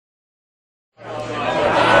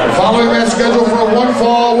Following that schedule for one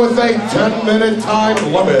fall with a 10-minute time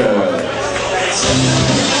limit.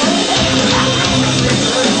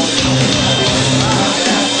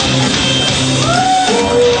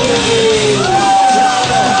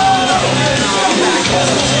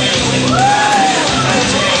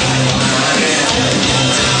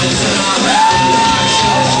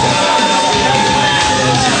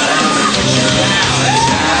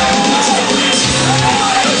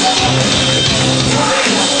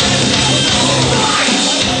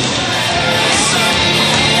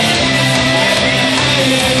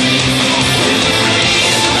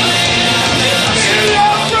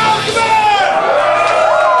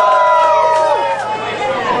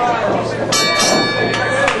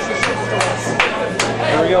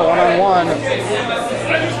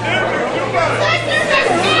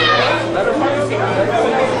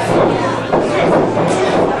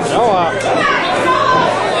 Kanoa.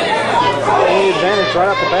 Any advantage right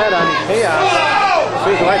off the bat on Chaos.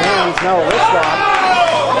 Sweet right hands, now a wrist lock.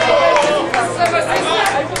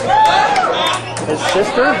 His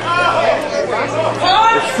sister?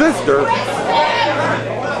 His sister?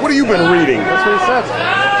 What have you been reading? That's what he says.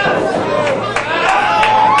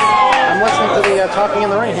 I'm listening to the talking in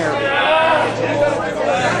the ring here.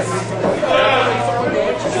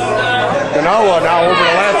 Kanoa now over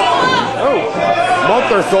the last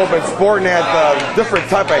month or so been sporting that different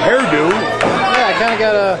type of hairdo. Yeah, kind of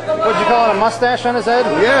got a, what'd you call it, a mustache on his head?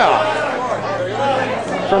 Yeah.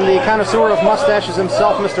 From the connoisseur of mustaches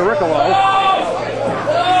himself, Mr. Riccolo.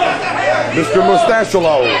 Mr.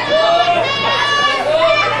 Mustachelo.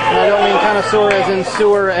 And I don't mean connoisseur as in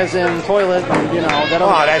sewer, as in toilet, you know. That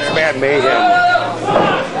Oh, that's Mad Mayhem.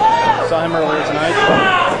 Saw him earlier tonight.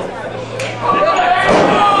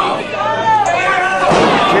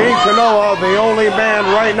 King Kanoa, the only man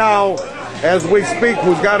right now, as we speak,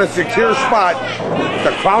 who's got a secure spot,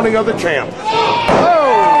 the crowning of the champ.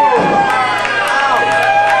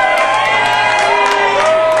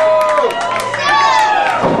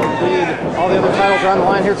 All the other titles are on the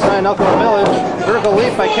line here tonight in Elko Village. Vertical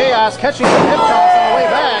leap by Chaos, catching the hip toss on the way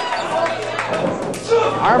back.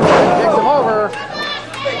 Arm takes him over.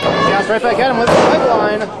 Chaos right back at him with the leg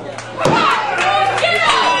line.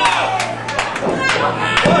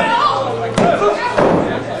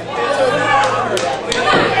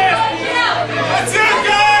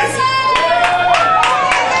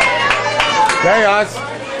 Chaos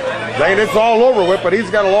saying it's all over with, but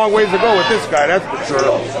he's got a long ways to go with this guy, that's for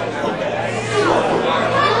sure.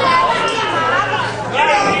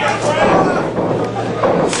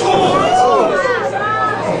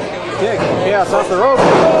 Kick, Chaos off the rope.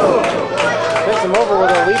 Takes him over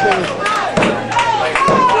with a leaping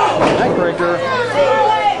neck breaker.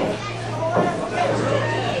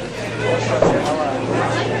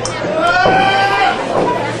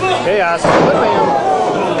 Chaos flipping him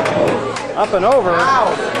up and over.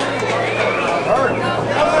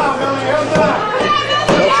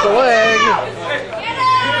 Hooks the leg.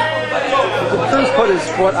 Did Cruz put his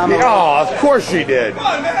foot on the leg? Oh, of course she did. Look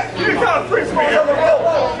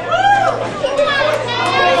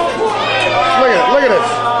at this.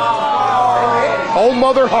 Old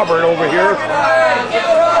Mother Hubbard over here.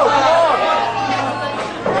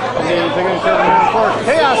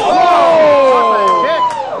 Chaos. Oh!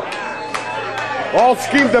 All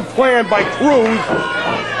schemed and planned by Cruz,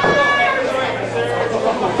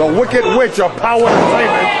 the Wicked Witch of Power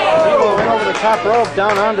Entertainment. People went over the top rope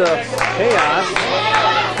down onto Chaos.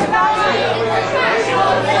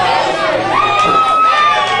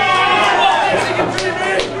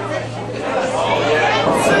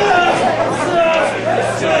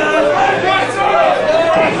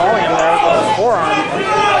 Mauling him there with his forearm.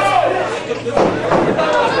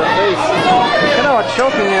 Kanoa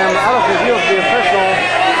choking him out of the view of the official.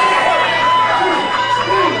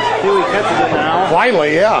 Huey catches it now.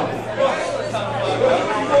 Finally, yeah.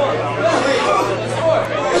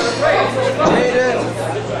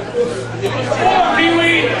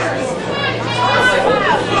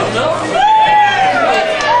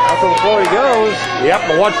 Up to the floor he goes. Yep,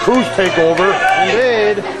 but watch Cruz take over.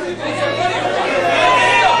 Indeed.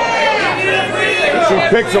 She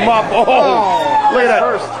picks him up. Oh, look at that.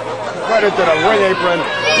 First. Right into the ring apron.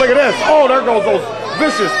 Look at this. Oh, there goes those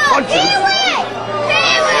vicious punches.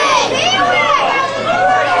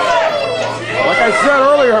 Like I said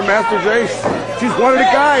earlier, Master J, she's one of the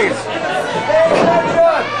guys.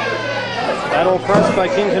 Battle pressed by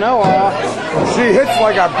King Kanoa. She hits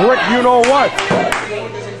like a brick, you know what.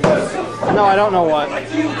 No, I don't know what. No,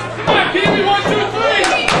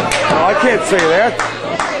 I can't say that.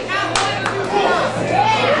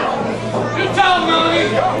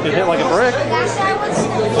 It hit like a brick.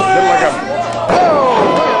 There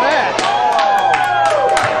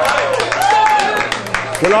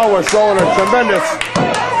Kanoa showing a tremendous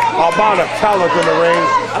amount of talent in the ring.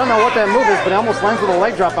 I don't know what that move is, but he almost lands with a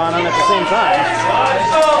leg drop on him at the same time.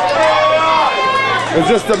 It's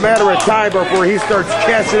just a matter of time before he starts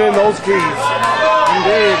cashing in those keys.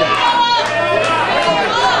 Indeed.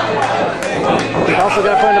 You've also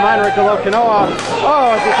got to put into mind Rick Kanoa.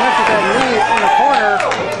 Oh, as he connects with that knee in the corner.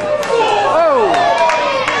 Oh!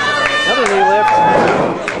 Another knee lift.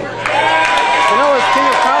 Kanoa's King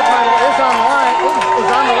of Pow title is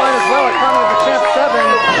on the line as well at Crown of the Champ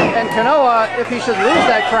 7. And Kanoa, if he should lose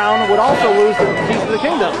that crown, would also lose the keys to the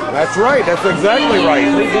kingdom. That's right. That's exactly right.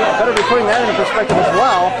 So he'd better be putting that into perspective as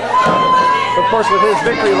well. Of course, with his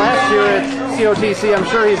victory last year at COTC, I'm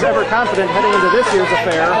sure he's ever confident heading into this year's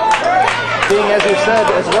affair. Being, as you said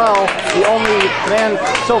as well, the only man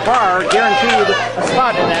so far guaranteed a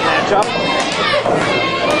spot in that matchup.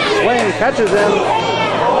 Swing catches him.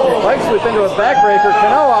 Leg sweep into a backbreaker.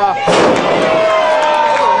 Kanoa.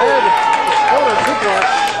 Overhead. Shoulder suplex.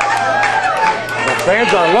 The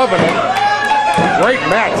fans are loving it. Great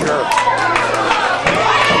match here.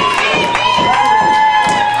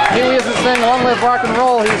 He isn't saying long live rock and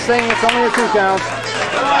roll. He's saying it's only a 2 count.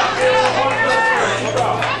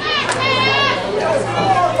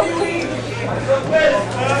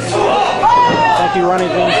 Thank you, Ronnie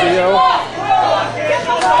James Dio.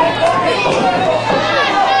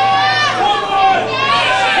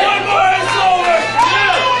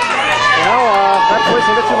 Not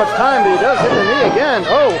wasting a bit too much time, but he does hit the knee again.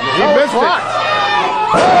 Oh, he missed it.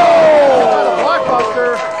 Oh, the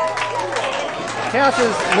blockbuster.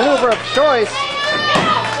 Chaos's maneuver of choice,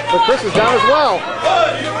 but Chris is down as well.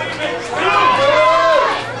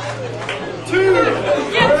 1, 2,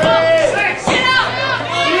 3, 6.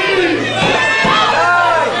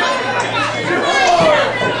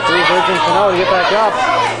 Three Virgin Kanoa to get back up.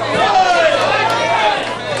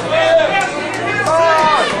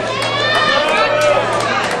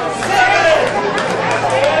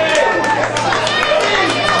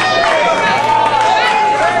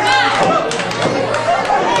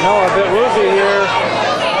 Kanoa a bit woozy here.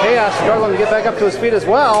 Chaos struggling to get back up to his feet as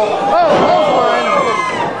well. Oh, clothesline.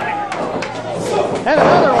 And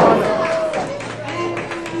another one.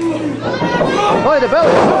 Play the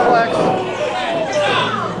belly suplex.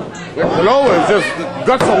 Kanoa is just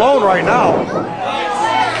guts alone right now.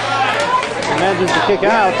 He manages to kick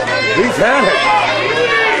out. He's had it.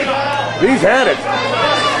 He's had it.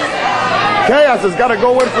 Chaos has got to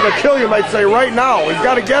go in for the kill, you might say, right now. He's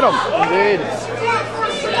got to get him. Indeed.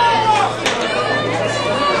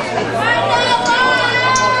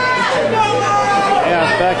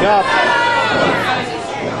 Chaos back up.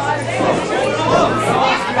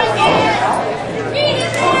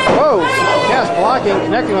 Whoa, Chaos blocking,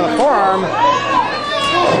 connecting with a forearm.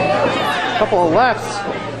 Couple of lefts.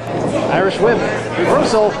 Irish whip,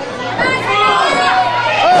 reversal.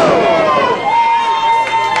 Oh!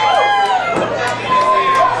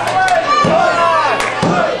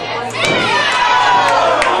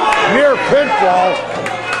 Near pinfall.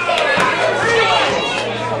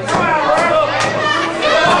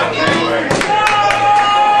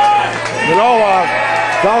 Kanoa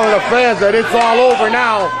telling the fans that it's all over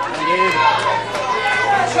now.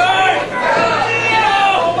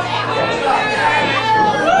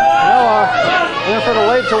 Kanoa in for the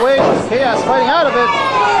late to wait. Chaos fighting out of it.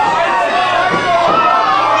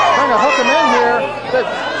 Trying to hook him in here. But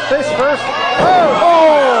face first. Oh!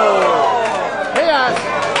 Chaos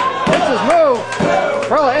hits his move.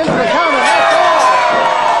 Perla into the counter. That's all.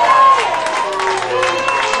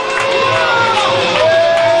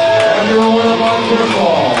 And your winner by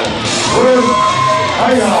pinfall, Chris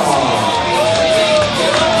Kanoa.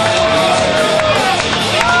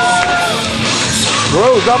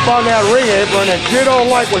 Rose up on that ring apron and she don't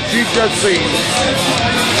like what she just seen.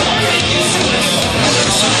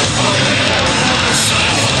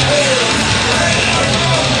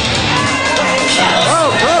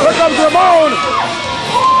 Here comes Ramon.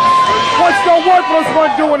 What's the worthless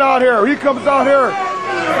one doing out here? He comes out here.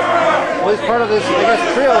 Well, he's part of this, I guess,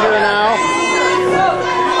 trio here now.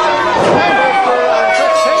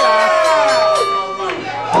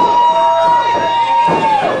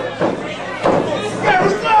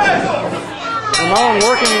 Ramon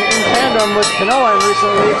working in tandem with Kanoa in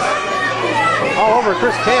recent weeks. All over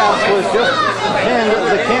Chris Chaos was just pinned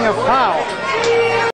the King of Pow.